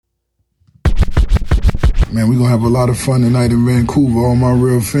Man, we're going to have a lot of fun tonight in Vancouver, all my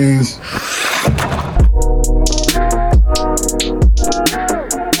real fans.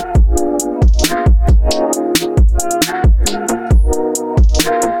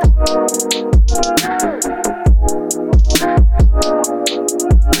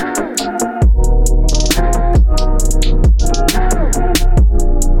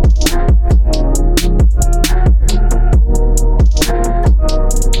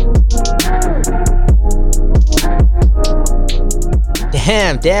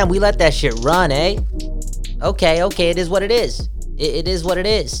 Damn, we let that shit run, eh? Okay, it is what it is. It is what it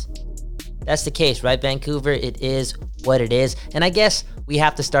is. That's the case, right, Vancouver? It is what it is. And I guess we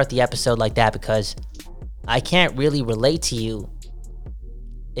have to start the episode like that because I can't really relate to you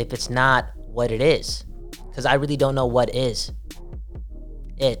if it's not what it is. Because I really don't know what is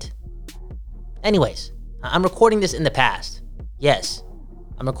it. Anyways, I'm recording this in the past. Yes,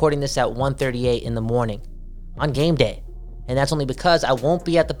 I'm recording this at 1:38 in the morning on game day. And that's only because I won't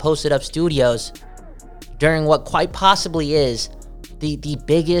be at the Posted Up Studios during what quite possibly is the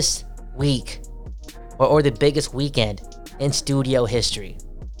biggest week or the biggest weekend in studio history.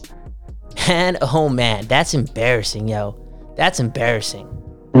 And oh man, that's embarrassing, yo. That's embarrassing.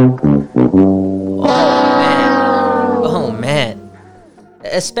 Oh man.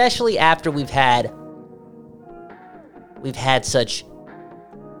 Especially after we've had such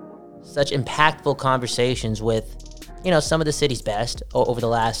impactful conversations with, you know, some of the city's best over the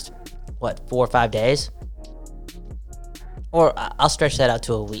last, 4 or 5 days? Or I'll stretch that out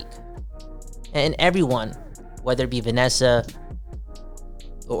to a week. And everyone, whether it be Vanessa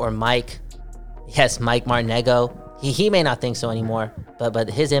or Mike, yes, Mike Martinego, he may not think so anymore, but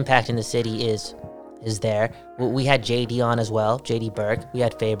his impact in the city is there. We had JD on as well, JD Burke. We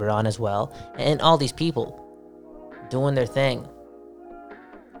had Faber on as well. And all these people doing their thing.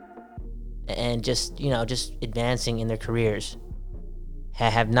 And just advancing in their careers,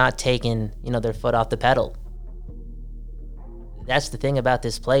 have not taken, their foot off the pedal. That's the thing about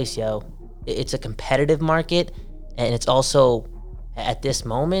this place, yo. It's a competitive market, and it's also, at this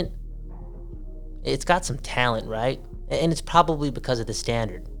moment, it's got some talent, right? And it's probably because of the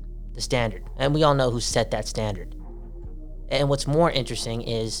standard. And we all know who set that standard. And what's more interesting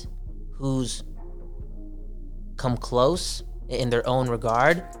is who's come close in their own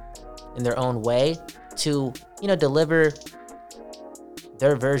regard, in their own way, to, deliver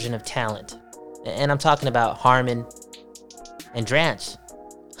their version of talent. And I'm talking about Harmon and Drance.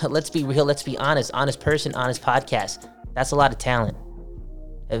 Let's be real, let's be honest. Honest person, honest podcast. That's a lot of talent.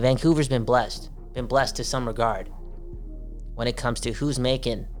 Vancouver's been blessed to some regard when it comes to who's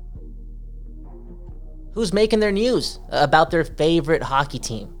making their news about their favorite hockey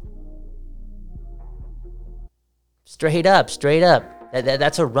team. Straight up.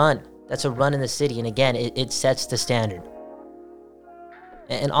 That's a run. That's a run in the city. And again, it sets the standard.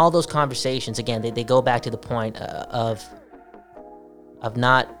 And all those conversations, again, they go back to the point of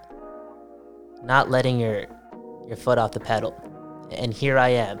not letting your foot off the pedal. And here I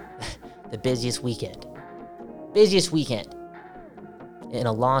am, the busiest weekend in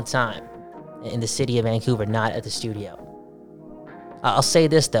a long time in the city of Vancouver, not at the studio. I'll say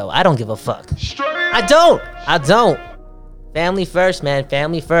this though, I don't give a fuck. I don't. Family first, man.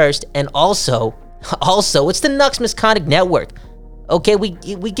 Family first. And also, it's the Nucks Misconduct Network. Okay, we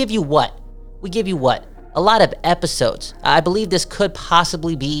give you what? A lot of episodes. I believe this could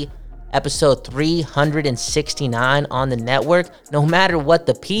possibly be episode 369 on the network. No matter what,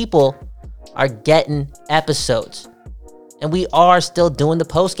 the people are getting episodes. And we are still doing the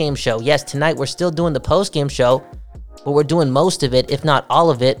post-game show. Yes, tonight we're still doing the post-game show, but we're doing most of it, if not all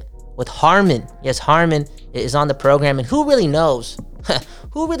of it, with Harmon. Yes, Harmon is on the program, and who really knows?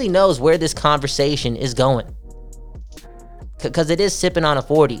 Who really knows where this conversation is going? Because it is sipping on a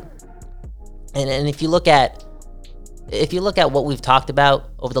 40. And if you look at what we've talked about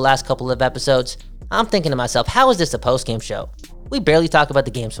over the last couple of episodes, I'm thinking to myself, how is this a post-game show? We barely talk about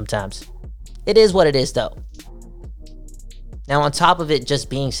the game sometimes. It is what it is, though. Now, on top of it just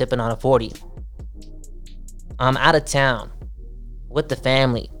being sipping on a 40, I'm out of town with the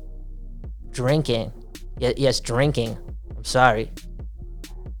family, drinking. Yes, drinking. I'm sorry.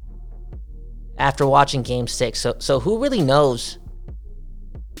 After watching Game 6. So who really knows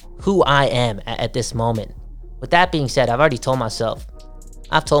who I am at this moment? With that being said, I've told myself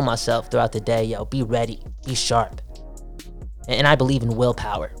throughout the day, yo, be ready, be sharp. And I believe in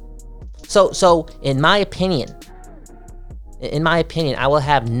willpower. So in my opinion, I will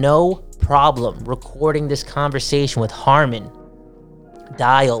have no problem recording this conversation with Harmon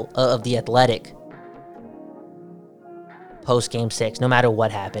Dial of The Athletic post Game 6, no matter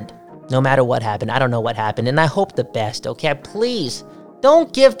what happened. No matter what happened. I don't know what happened. And I hope the best, okay? Please,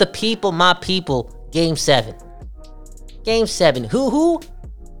 don't give the people, my people, Game 7. Game 7. Who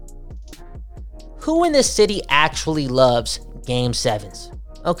in this city actually loves Game 7s?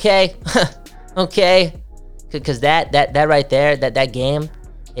 Okay? Okay? Because that right there, that game,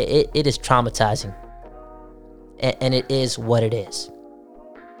 it is traumatizing. And it is what it is.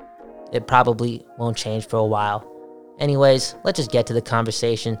 It probably won't change for a while. Anyways, let's just get to the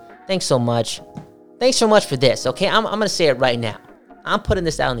conversation. Thanks so much. Thanks so much for this, okay? I'm going to say it right now. I'm putting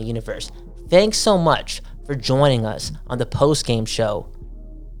this out in the universe. Thanks so much for joining us on the post-game show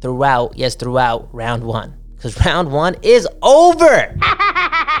throughout round 1. Because round 1 is over!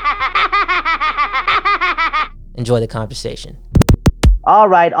 Enjoy the conversation. All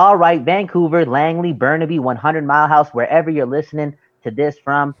right. Vancouver, Langley, Burnaby, 100 Mile House, wherever you're listening to this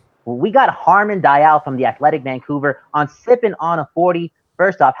from. We got Harman Dayal from the Athletic Vancouver on Sipping on a 40.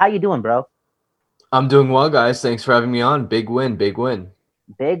 First off, how you doing, bro? I'm doing well, guys. Thanks for having me on. Big win. Big win.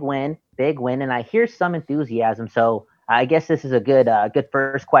 And I hear some enthusiasm, so I guess this is a good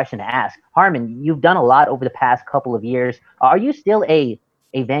first question to ask. Harman, you've done a lot over the past couple of years. Are you still a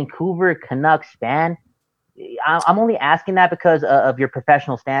Vancouver Canucks fan? I'm only asking that because of your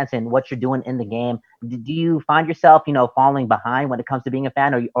professional stance and what you're doing in the game. Do you find yourself, falling behind when it comes to being a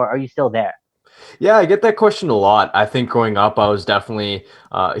fan, or are you still there? Yeah, I get that question a lot. I think growing up, I was definitely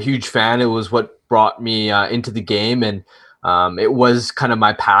a huge fan. It was what brought me into the game, and it was kind of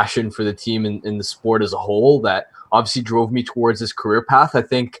my passion for the team and the sport as a whole that obviously drove me towards this career path. I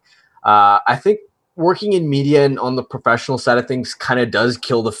think working in media and on the professional side of things kind of does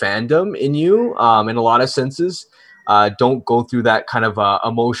kill the fandom in you in a lot of senses. Don't go through that kind of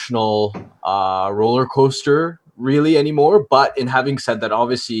emotional roller coaster really anymore. But in having said that,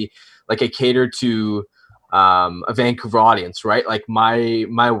 obviously, like I cater to a Vancouver audience, right? Like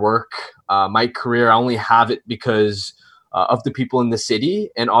my work, my career, I only have it because of the people in the city.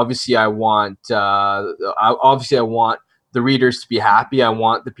 And obviously I want the readers to be happy. I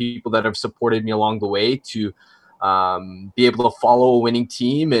want the people that have supported me along the way to be able to follow a winning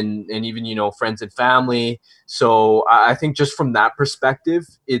team and even, friends and family. So I think just from that perspective,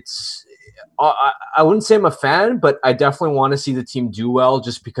 I wouldn't say I'm a fan, but I definitely want to see the team do well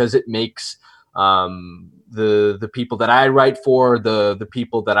just because it makes the people that I write for, the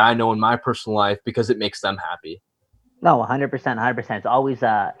people that I know in my personal life, because it makes them happy. No, 100%. It's always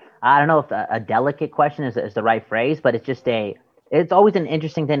I don't know if a delicate question is the right phrase, but it's always an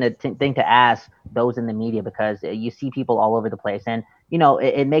interesting thing to ask those in the media, because you see people all over the place, and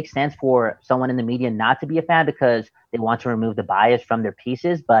it makes sense for someone in the media not to be a fan because they want to remove the bias from their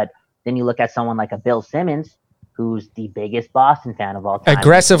pieces. But then you look at someone like a Bill Simmons, who's the biggest Boston fan of all time,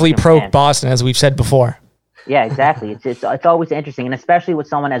 aggressively pro Boston, as we've said before. Yeah, exactly. It's always interesting, and especially with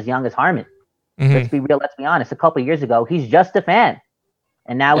someone as young as Harman. Mm-hmm. Let's be real. Let's be honest. A couple of years ago, he's just a fan,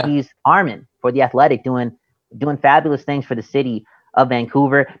 and now he's Harman for the Athletic, doing fabulous things for the city of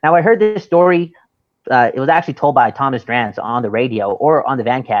Vancouver. Now, I heard this story. It was actually told by Thomas Drance on the radio or on the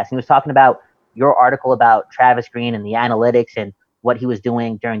Vancast. He was talking about your article about Travis Green and the analytics and what he was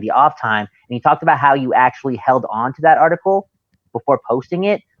doing during the off time. And he talked about how you actually held on to that article before posting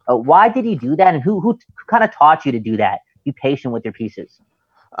it. Why did you do that? And who kind of taught you to do that? Be patient with your pieces.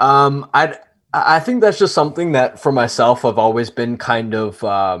 I think that's just something that for myself, I've always been kind of,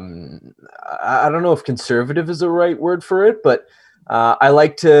 I don't know if conservative is the right word for it, but I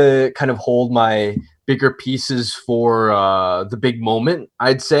like to kind of hold my bigger pieces for the big moment,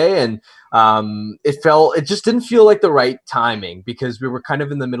 I'd say. And it just didn't feel like the right timing because we were kind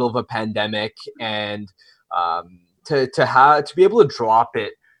of in the middle of a pandemic, and to be able to drop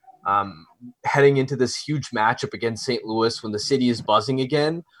it heading into this huge matchup against St. Louis when the city is buzzing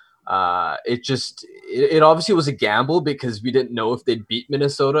again. It obviously was a gamble because we didn't know if they'd beat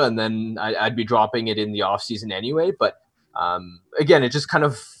Minnesota, and then I'd be dropping it in the offseason anyway. But again, it just kind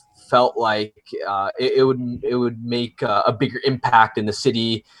of felt like it would make a bigger impact in the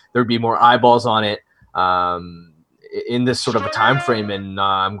city. There'd be more eyeballs on it in this sort of a time frame, and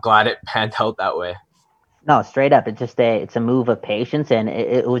I'm glad it panned out that way. No, straight up, it's a move of patience, and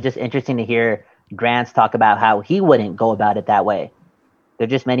it was just interesting to hear Grant talk about how he wouldn't go about it that way. There are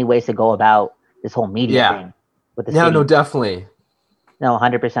just many ways to go about this whole media thing with the city. No, definitely. No,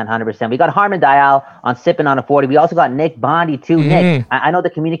 100%. We got Harman Dayal on Sipping on a 40. We also got Nick Bondi too. Mm-hmm. Nick, I know the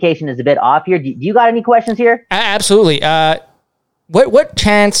communication is a bit off here. Do you got any questions here? Absolutely. What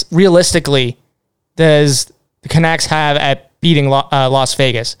chance realistically does the Canucks have at beating Las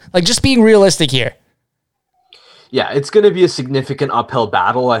Vegas? Like, just being realistic here. Yeah, it's going to be a significant uphill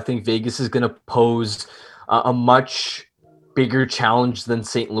battle. I think Vegas is going to pose a much bigger challenge than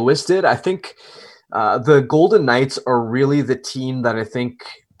St. Louis did. I think the Golden Knights are really the team that I think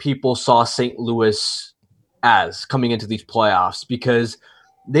people saw St. Louis as coming into these playoffs, because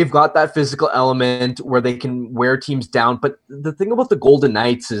they've got that physical element where they can wear teams down. But the thing about the Golden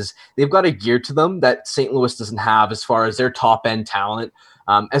Knights is they've got a gear to them that St. Louis doesn't have, as far as their top end talent,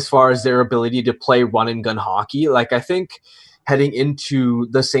 as far as their ability to play run and gun hockey. Like, I think heading into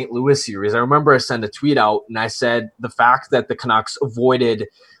the St. Louis series, I remember I sent a tweet out and I said the fact that the Canucks avoided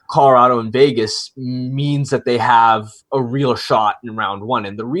Colorado and Vegas means that they have a real shot in round one.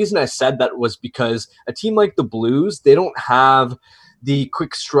 And the reason I said that was because a team like the Blues, they don't have the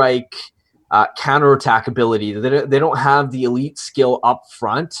quick strike counterattack ability. They don't have the elite skill up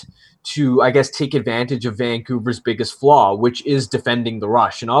front to, I guess, take advantage of Vancouver's biggest flaw, which is defending the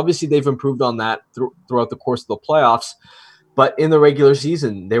rush. And obviously they've improved on that throughout the course of the playoffs. But in the regular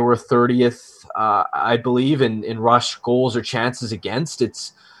season, they were 30th, I believe, in rush goals or chances against.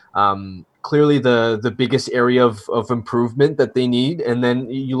 It's clearly the biggest area of improvement that they need. And then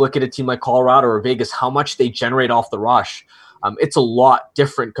you look at a team like Colorado or Vegas, how much they generate off the rush. It's a lot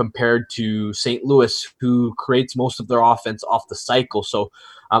different compared to St. Louis, who creates most of their offense off the cycle. So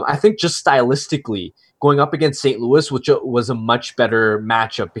I think just stylistically, going up against St. Louis, which was a much better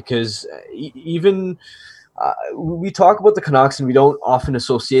matchup, because even we talk about the Canucks and we don't often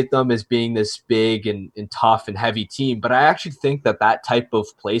associate them as being this big and tough and heavy team, but I actually think that type of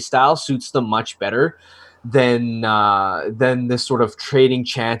play style suits them much better than this sort of trading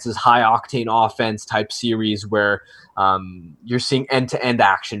chances, high octane offense type series where you're seeing end-to-end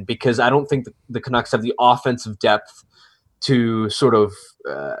action, because I don't think the Canucks have the offensive depth to sort of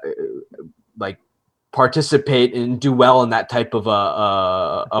like participate and do well in that type of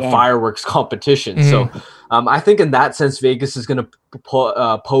a fireworks competition. Mm-hmm. So I think in that sense, Vegas is going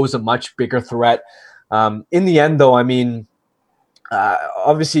to pose a much bigger threat. In the end, though, I mean,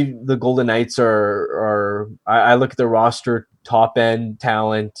 obviously the Golden Knights are I look at their roster, top end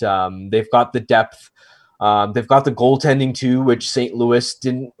talent. They've got the depth. They've got the goaltending too, which St. Louis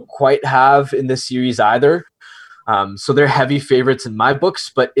didn't quite have in this series either. So they're heavy favorites in my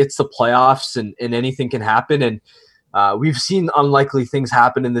books, but it's the playoffs and anything can happen. And we've seen unlikely things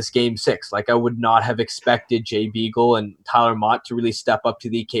happen in this game 6. Like, I would not have expected Jay Beagle and Tyler Mott to really step up to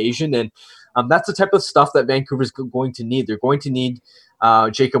the occasion. And that's the type of stuff that Vancouver's going to need. They're going to need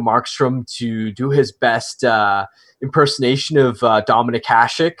Jacob Markstrom to do his best impersonation of Dominik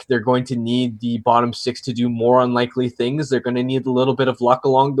Hasek. They're going to need the bottom 6 to do more unlikely things. They're going to need a little bit of luck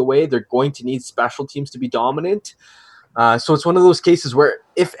along the way. They're going to need special teams to be dominant. So it's one of those cases where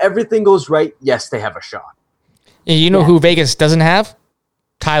if everything goes right, yes, they have a shot. You know who Vegas doesn't have?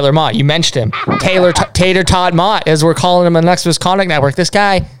 Tyler Mott. You mentioned him. Tater Todd Mott, as we're calling him on the Next Misconduct Network. This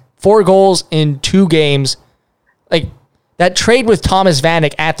guy, 4 goals in 2 games. Like, that trade with Thomas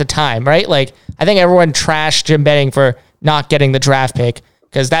Vanek at the time, right? Like, I think everyone trashed Jim Benning for not getting the draft pick,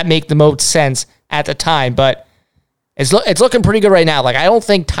 because that made the most sense at the time. But it's looking pretty good right now. Like, I don't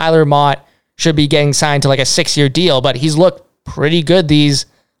think Tyler Mott should be getting signed to like a 6-year deal, but he's looked pretty good these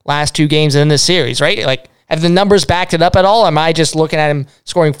last 2 games in this series, right? Like, have the numbers backed it up at all? Am I just looking at him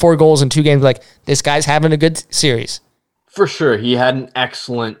scoring 4 goals in 2 games like, this guy's having a good series? For sure. He had an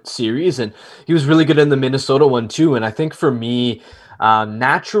excellent series, and he was really good in the Minnesota one too. And I think for me,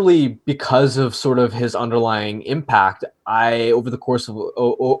 naturally, because of sort of his underlying impact, over the course of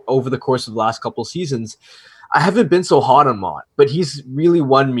the last couple of seasons, I haven't been so hot on Mott, but he's really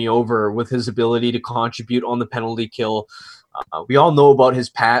won me over with his ability to contribute on the penalty kill. We all know about his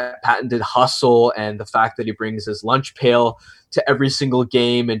patented hustle and the fact that he brings his lunch pail to every single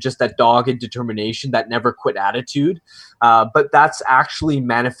game and just that dogged determination, that never quit attitude. But that's actually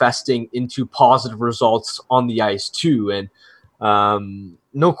manifesting into positive results on the ice too. And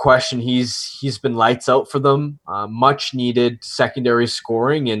no question, he's been lights out for them. Much needed secondary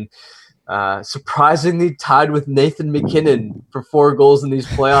scoring, and surprisingly tied with Nathan McKinnon for 4 goals in these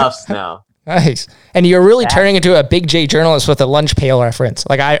playoffs now. Nice. And you're really turning into a Big J journalist with a lunch pail reference.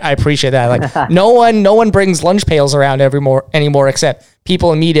 Like, I appreciate that. Like, no one brings lunch pails around anymore except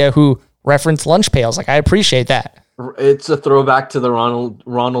people in media who reference lunch pails. Like, I appreciate that. It's a throwback to the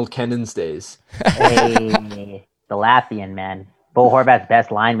Ronald Kennens days. Hey, the Latvian, man. Bo Horvat's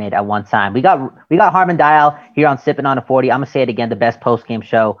best line mate at one time. We got Harman Dial here on Sipping on a 40. I'm going to say it again, the best post-game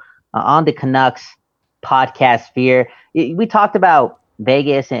show on the Canucks podcast sphere. We talked about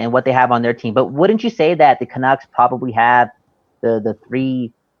Vegas and what they have on their team, but wouldn't you say that the Canucks probably have the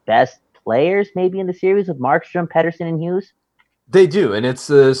 3 best players maybe in the series with Markstrom, Pettersson, and Hughes? They do, and it's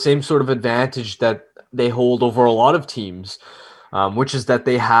the same sort of advantage that they hold over a lot of teams, which is that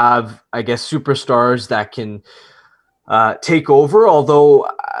they have, I guess, superstars that can take over. Although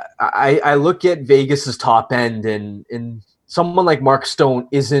I look at Vegas's top end, and someone like Mark Stone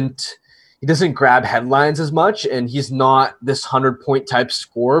he doesn't grab headlines as much, and he's not this 100-point type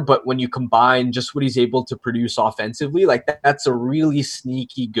scorer. But when you combine just what he's able to produce offensively, like that's a really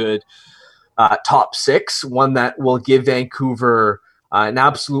sneaky good top six, one that will give Vancouver an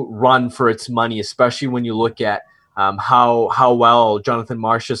absolute run for its money, especially when you look at how well Jonathan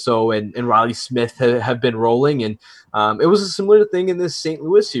Marchessault and Riley Smith have been rolling. And it was a similar thing in this St.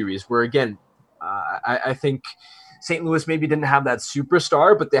 Louis series where, again, I think St. Louis maybe didn't have that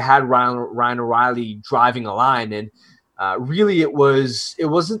superstar, but they had Ryan O'Reilly driving a line. And really it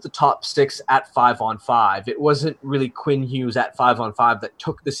wasn't the top six at 5-on-5. It wasn't really Quinn Hughes at 5-on-5 that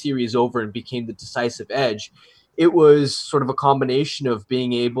took the series over and became the decisive edge. It was sort of a combination of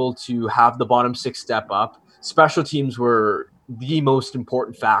being able to have the bottom six step up. Special teams were the most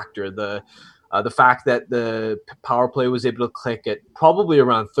important factor. The fact that the power play was able to click at probably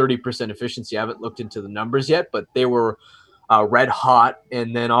around 30% efficiency. I haven't looked into the numbers yet, but they were red hot.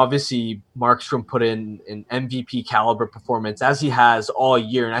 And then obviously Markstrom put in an MVP caliber performance as he has all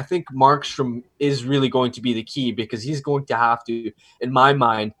year. And I think Markstrom is really going to be the key because he's going to have to, in my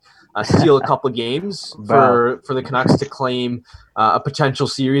mind, steal a couple games for the Canucks to claim a potential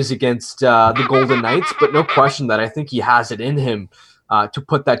series against the Golden Knights. But no question that I think he has it in him to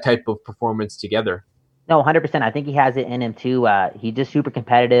put that type of performance together. No, 100%. I think he has it in him too. He's just super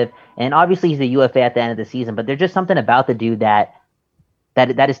competitive, and obviously he's a UFA at the end of the season. But there's just something about the dude that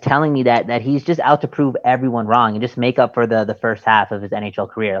is telling me that he's just out to prove everyone wrong and just make up for the first half of his NHL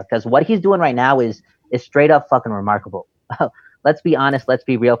career. Because what he's doing right now is straight up fucking remarkable. Let's be honest. Let's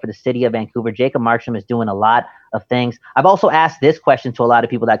be real. For the city of Vancouver, Jacob Markstrom is doing a lot of things. I've also asked this question to a lot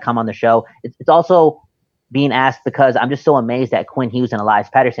of people that come on the show. It's also being asked because I'm just so amazed at Quinn Hughes and Elias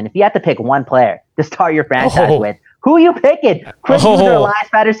Pettersson. If you had to pick one player to start your franchise with, who are you picking? Quinn Hughes or Elias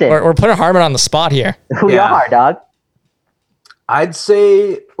Pettersson? We're putting Harmon on the spot here. We are, dog. I'd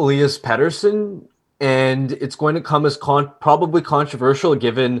say Elias Pettersson, and it's going to come as probably controversial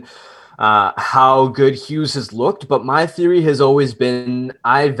given how good Hughes has looked. But my theory has always been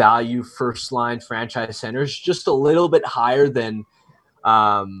I value first-line franchise centers just a little bit higher than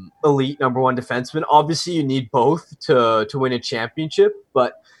elite number one defenseman. Obviously you need both to win a championship,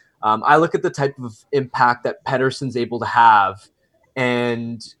 but I look at the type of impact that Pettersson's able to have,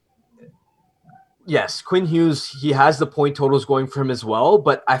 and yes, Quinn Hughes, he has the point totals going for him as well,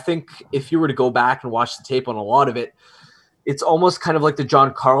 but I think if you were to go back and watch the tape on a lot of it, it's almost kind of like the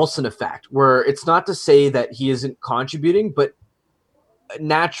John Carlson effect, where it's not to say that he isn't contributing, but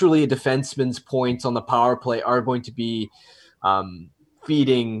naturally a defenseman's points on the power play are going to be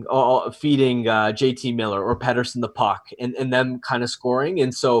feeding JT Miller or Pettersson the puck and them kind of scoring.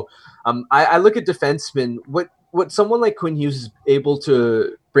 And so I look at defensemen, what someone like Quinn Hughes is able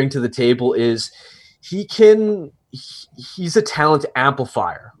to bring to the table is he's a talent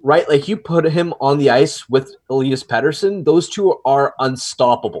amplifier, right? Like you put him on the ice with Elias Pettersson, those two are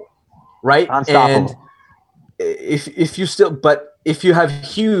unstoppable, right? Unstoppable. And if you have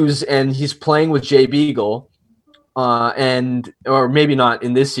Hughes and he's playing with Jay Beagle, or maybe not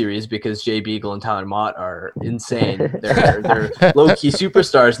in this series because Jay Beagle and Tyler Mott are insane. They're low-key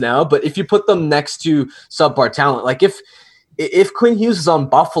superstars now. But if you put them next to subpar talent, like if Quinn Hughes is on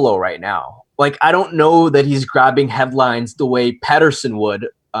Buffalo right now, like I don't know that he's grabbing headlines the way Pettersson would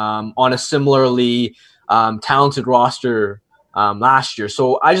on a similarly talented roster last year.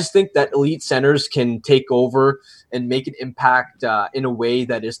 So I just think that elite centers can take over and make an impact in a way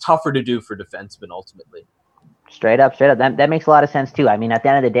that is tougher to do for defensemen ultimately. Straight up. That makes a lot of sense too. I mean, at the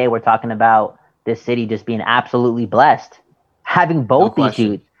end of the day, we're talking about this city just being absolutely blessed, having both these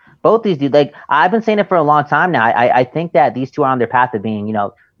dudes. Like I've been saying it for a long time now. I think that these two are on their path of being,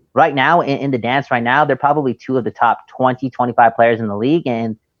 right now in the dance right now, they're probably two of the top 20, 25 players in the league.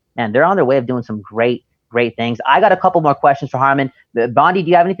 And they're on their way of doing some great things. I got a couple more questions for Harmon. Bondi, do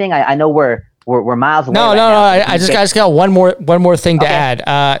you have anything? I know we're miles away. No. I just got one more thing to add.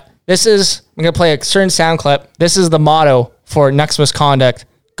 I'm going to play a certain sound clip. This is the motto for Nucks Misconduct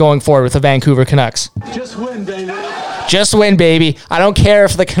going forward with the Vancouver Canucks. Just win, baby. Just win, baby. I don't care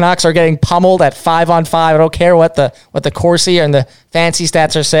if the Canucks are getting pummeled at 5-on-5. I don't care what the Corsi and the fancy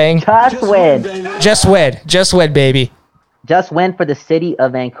stats are saying. Just win. Just win. Just win, baby. Just win for the city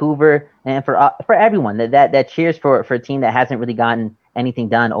of Vancouver and for everyone that cheers for a team that hasn't really gotten anything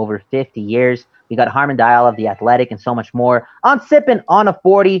done over 50 years. We got Harmon Dial of The Athletic and so much more on Sippin' on a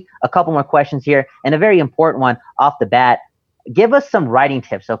 40. A couple more questions here and a very important one off the bat. give us some writing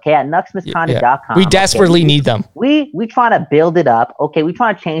tips, okay? At nuxmisconduct.com. We desperately need them. We trying to build it up, okay? We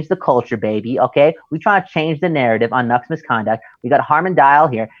trying to change the culture, baby, okay? We trying to change the narrative on Nux Misconduct. We got Harmon Dial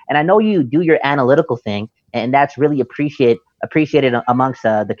here, and I know you do your analytical thing, and that's really appreciated amongst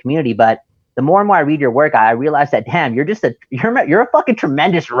the community. But the more and more I read your work, I realize that damn, you're a fucking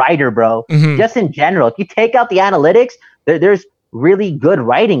tremendous writer, bro. Mm-hmm. Just in general, if you take out the analytics, there's really good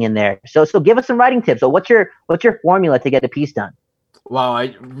writing in there. So give us some writing tips. So what's your formula to get a piece done? Wow,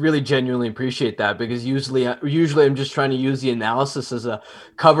 I really genuinely appreciate that, because usually I'm just trying to use the analysis as a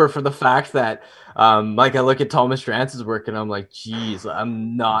cover for the fact that like I look at Thomas Strance's work and I'm like, geez,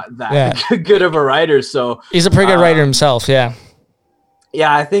 I'm not that good of a writer. So he's a pretty good writer himself. Yeah.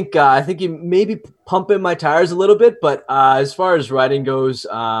 Yeah, I think you maybe pumping my tires a little bit, but as far as writing goes,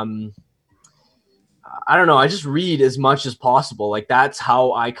 I don't know. I just read as much as possible. Like that's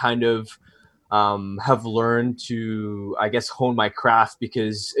how I kind of have learned to, I guess, hone my craft,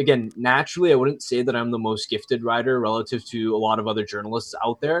 because again, naturally, I wouldn't say that I'm the most gifted writer relative to a lot of other journalists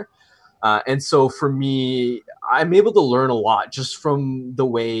out there. And so for me, I'm able to learn a lot just from the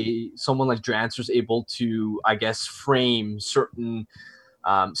way someone like Drance was able to, I guess, frame certain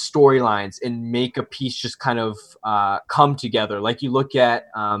storylines and make a piece just kind of come together. Like you look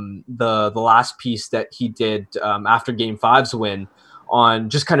at the last piece that he did after Game 5's win on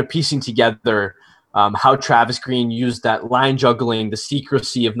just kind of piecing together how Travis Green used that line juggling, the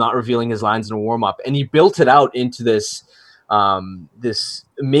secrecy of not revealing his lines in a warm-up, and he built it out into this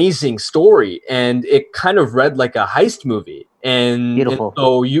amazing story, and it kind of read like a heist movie. And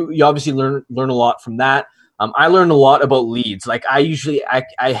so you obviously learn a lot from that. I learned a lot about leads. Like I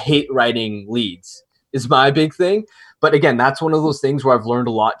hate writing leads is my big thing. But again, that's one of those things where I've learned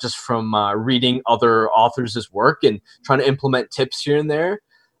a lot just from reading other authors' work and trying to implement tips here and there.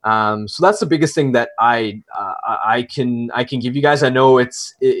 So that's the biggest thing that I can give you guys. I know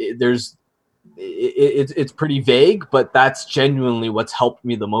it's pretty vague, but that's genuinely what's helped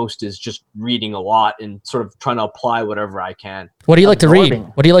me the most, is just reading a lot and sort of trying to apply whatever I can. What do you like to read?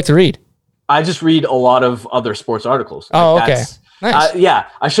 What do you like to read? I just read a lot of other sports articles. Oh, okay. Nice. Yeah,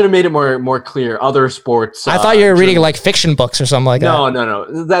 I should have made it more clear. Other sports. I thought you were reading like fiction books or something like that.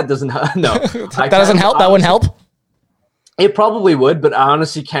 No. That doesn't. No, that doesn't help. That wouldn't help. It probably would, but I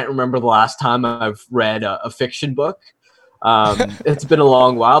honestly can't remember the last time I've read a fiction book. It's been a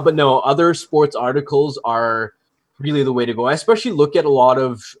long while, but no, other sports articles are really the way to go. I especially look at a lot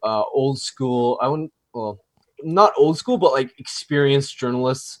of old school. Not old school, but like experienced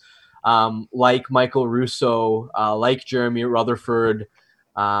journalists. Like Michael Russo, like Jeremy Rutherford.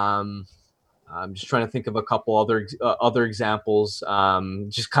 I'm just trying to think of a couple other examples.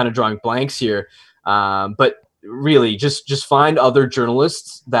 Just kind of drawing blanks here. But really, just find other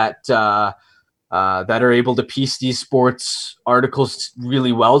journalists that are able to piece these sports articles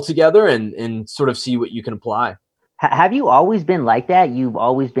really well together and sort of see what you can apply. Have you always been like that? You've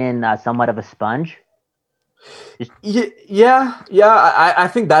always been somewhat of a sponge? Yeah. I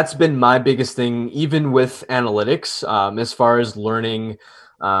think that's been my biggest thing, even with analytics, as far as learning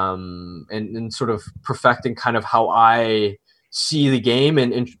and sort of perfecting kind of how I see the game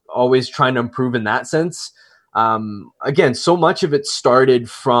and always trying to improve in that sense. Again, so much of it started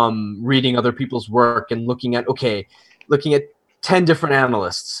from reading other people's work and looking at 10 different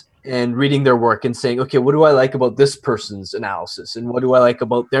analysts and reading their work and saying, okay, what do I like about this person's analysis? And what do I like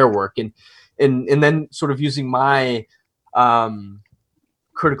about their work? And then sort of using my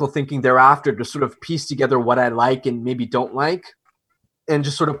critical thinking thereafter to sort of piece together what I like and maybe don't like, and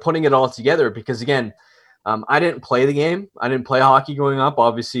just sort of putting it all together. Because again, I didn't play the game. I didn't play hockey growing up.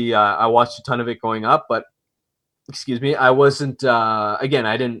 Obviously, I watched a ton of it growing up, but I wasn't, again,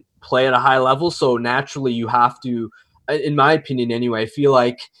 I didn't play at a high level. So naturally you have to, in my opinion anyway, I feel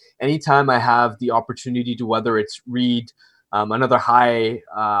like anytime I have the opportunity to, whether it's read another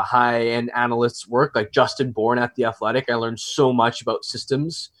high-end analyst's work, like Justin Bourne at The Athletic. I learned so much about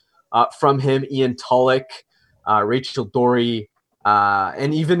systems from him, Ian Tulloch, Rachel Dory,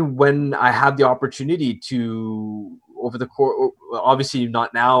 and even when I had the opportunity to, over the course, obviously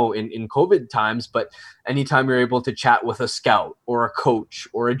not now in COVID times, but anytime you're able to chat with a scout or a coach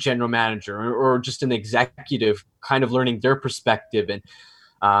or a general manager or just an executive, kind of learning their perspective. And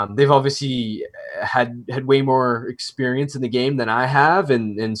they've obviously had way more experience in the game than I have.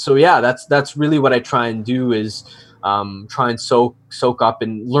 And so, yeah, that's really what I try and do, is try and soak up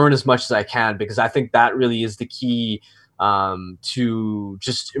and learn as much as I can, because I think that really is the key to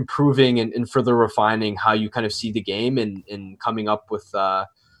just improving and further refining how you kind of see the game and coming up with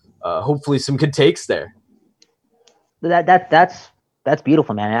hopefully some good takes there. That's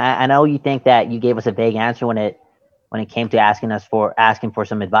beautiful, man. I know you think that you gave us a vague answer when it when it came to asking for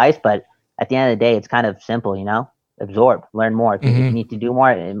some advice. But at the end of the day, it's kind of simple, absorb, learn more. If you need to do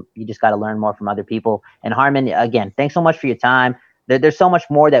more, you just got to learn more from other people. And Harmon, again, thanks so much for your time. There's so much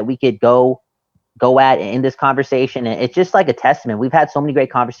more that we could go at in this conversation. And it's just like a testament. We've had so many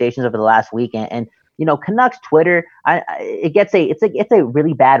great conversations over the last week, and Canucks Twitter, it's a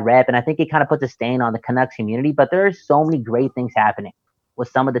really bad rep, and I think it kind of puts a stain on the Canucks community. But there are so many great things happening with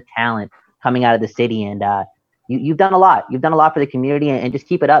some of the talent coming out of the city, and you've done a lot. You've done a lot for the community, and just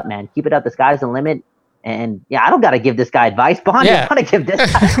keep it up, man. Keep it up. The sky's the limit. And yeah, I don't got to give this guy advice, Bond. Yeah. I got to give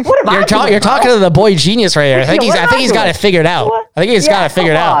this guy. What am You're talking to the boy genius right here. I think he's got it figured out. I think he's got it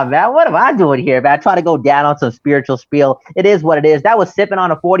figured out. Man, what am I doing here, man? Trying to go down on some spiritual spiel. It is what it is. That was Sipping on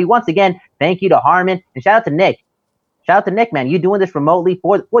a 40. Once again, thank you to Harmon, and shout out to Nick. Shout out to Nick, man. You doing this remotely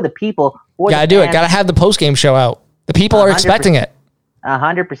for the people. Gotta do it. Gotta have the post game show out. The people are expecting it.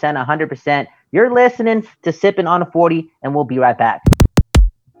 100%, 100%. You're listening to Sipping on a 40, and we'll be right back.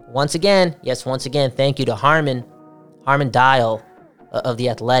 Once again, thank you to Harmon Dial of The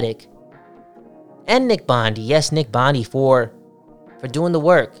Athletic, and Nick Bondi. Yes, Nick Bondi for doing the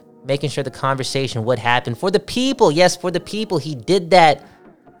work, making sure the conversation would happen for the people. Yes, for the people. He did that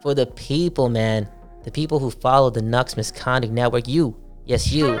for the people, man. The people who follow the Nucks Misconduct Network. You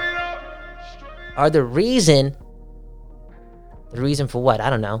are the reason. The reason for what? I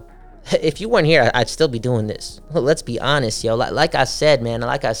don't know. If you weren't here, I'd still be doing this. Let's be honest, yo. Like I said, man.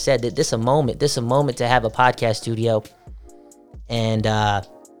 Like I said, this is a moment to have a podcast studio and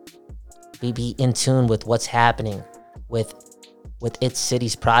be in tune with what's happening with its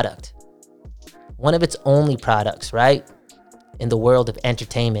city's product. One of its only products, right? In the world of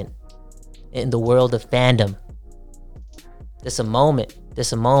entertainment, in the world of fandom. This a moment.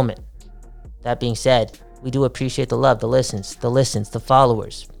 That being said, we do appreciate the love, the listens, the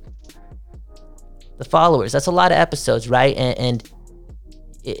followers. The followers, that's a lot of episodes, right? And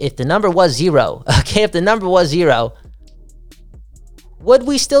if the number was 0, okay, would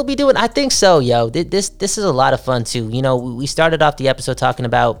we still be doing? I think so, yo. This is a lot of fun too. We started off the episode talking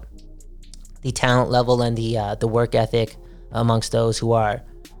about the talent level and the work ethic amongst those who are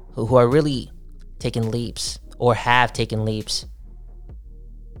really taking leaps or have taken leaps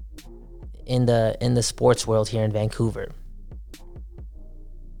in the sports world here in Vancouver.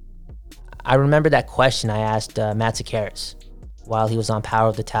 I remember that question I asked Matt Sakaris while he was on Power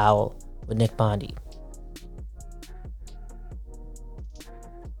of the Towel with Nick Bondi.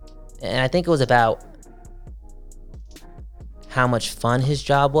 And I think it was about how much fun his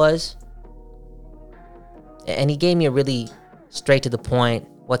job was. And he gave me a really straight to the point,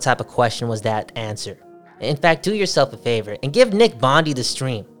 what type of question was that answer. In fact, do yourself a favor and give Nick Bondi the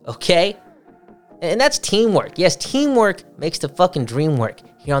stream, okay? And that's teamwork. Yes, teamwork makes the fucking dream work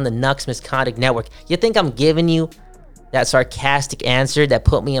here on the Nucks Misconduct Network. You think I'm giving you that sarcastic answer that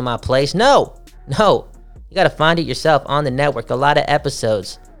put me in my place? No. You got to find it yourself on the network. A lot of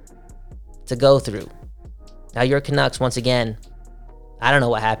episodes to go through. Now, your Canucks, once again, I don't know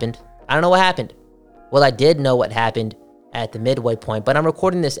what happened. Well, I did know what happened at the midway point, but I'm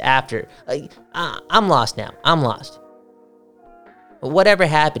recording this after. I'm lost now. But whatever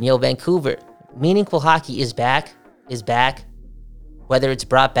happened, Vancouver, meaningful hockey is back. Whether it's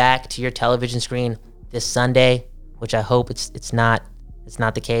brought back to your television screen this Sunday, which I hope it's not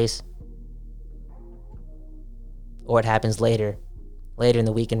the case, or it happens later in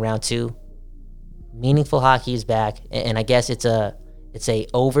the week in round 2. Meaningful hockey is back, and I guess it's a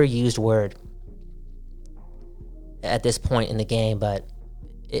overused word at this point in the game, but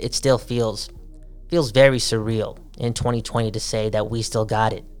it still feels very surreal in 2020 to say that we still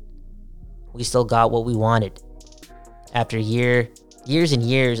got it. We still got what we wanted after years and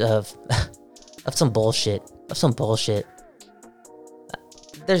years of some bullshit.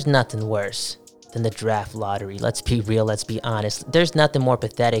 There's nothing worse than the draft lottery. Let's be real. Let's be honest. There's nothing more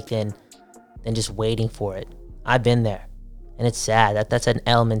pathetic than just waiting for it. I've been there, and it's sad. That's an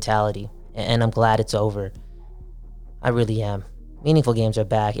L mentality, and I'm glad it's over. I really am. Meaningful games are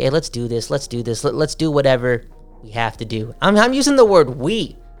back. Hey, let's do this. Let's do whatever we have to do. I'm using the word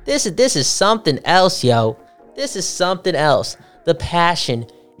we. This is something else, yo. This is something else. The passion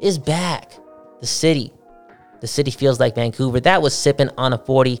is back. The city feels like Vancouver. That was Sipping on a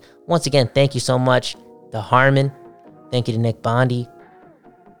 40. Once again, thank you so much to Harmon. Thank you to Nick Bondi.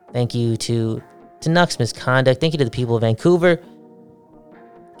 Thank you to Nucks Misconduct. Thank you to the people of Vancouver.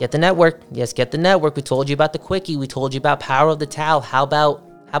 Get the network. Yes, get the network. We told you about the Quickie. We told you about Power of the Towel. How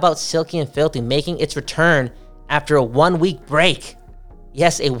about Silky and Filthy making its return after a 1-week break?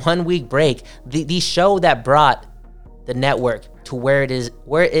 Yes, a 1-week break. The show that brought the network to where it is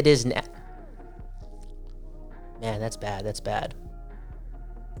now. Man, that's bad. That's bad.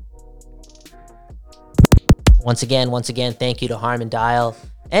 Once again, thank you to Harmon Dial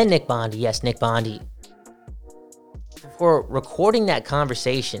and Nick Bondi. Yes, Nick Bondi. For recording that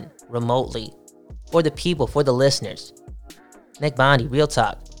conversation remotely for the people, for the listeners. Nick Bondi, real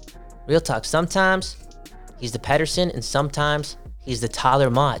talk. Real talk. Sometimes he's the Pedersen and sometimes he's the Tyler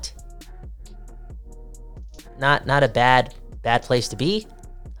Mott. Not a bad place to be,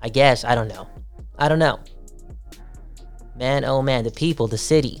 I guess. I don't know. Man, oh man, the people, the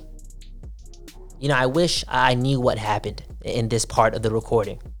city. You know, I wish I knew what happened in this part of the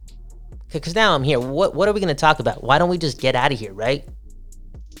recording. Because now I'm here. What are we going to talk about? Why don't we just get out of here, right?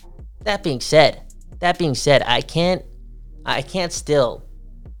 That being said, I can't still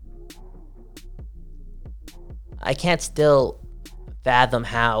fathom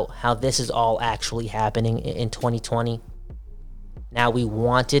how this is all actually happening in 2020. Now, we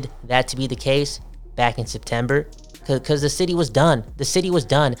wanted that to be the case back in September because the city was done. The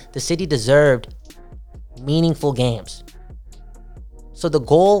city deserved meaningful games. So the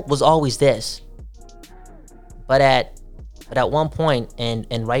goal was always this. But at one point,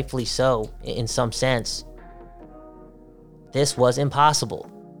 and rightfully so in some sense, this was impossible.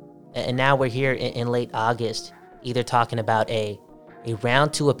 And now we're here in late August, either talking about a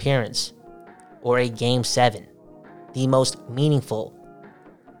round 2 appearance or a game 7, the most meaningful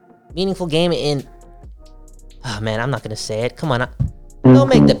game in... Oh man, I'm not gonna say it. Come on, don't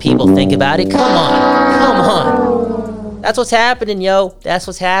make the people think about it. Come on. That's what's happening, yo. That's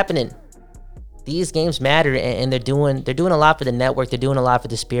what's happening. These games matter, and they're doing a lot for the network. They're doing a lot for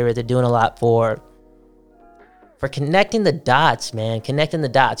the Spirit. They're doing a lot for connecting the dots, man. Connecting the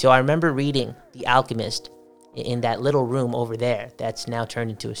dots. Yo, I remember reading The Alchemist in that little room over there that's now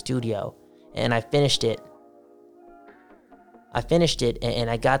turned into a studio, and I finished it. And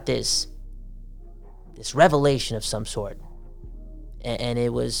I got this revelation of some sort, and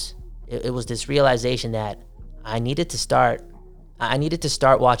it was this realization that I needed to start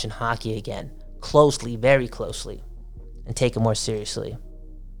watching hockey again, closely, very closely, and take it more seriously.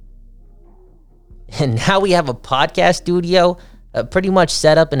 And now we have a podcast studio pretty much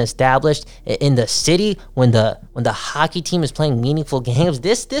set up and established in the city when the hockey team is playing meaningful games.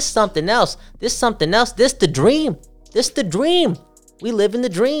 This something else. This the dream. This the dream. We live in the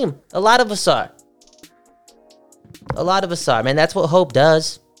dream. A lot of us are, man. That's what hope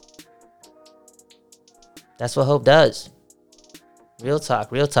does. Real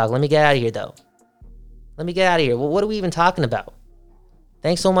talk. Let me get out of here, though. Well, what are we even talking about?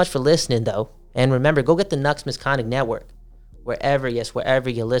 Thanks so much for listening, though. And remember, go get the Nux Misconduct Network. Wherever you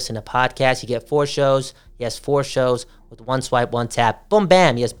listen to podcasts, you get 4 shows. Yes, 4 shows with one swipe, one tap. Boom,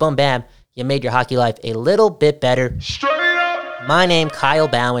 bam. Yes, boom, bam. You made your hockey life a little bit better. Straight up. My name, Kyle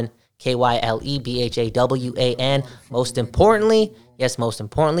Bowen. KYLEBHAWAN. Most importantly,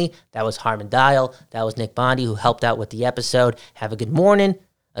 that was Harmon Dial. That was Nick Bondi, who helped out with the episode. Have a good morning,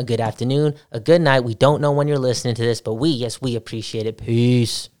 a good afternoon, a good night. We don't know when you're listening to this, but we appreciate it.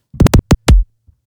 Peace.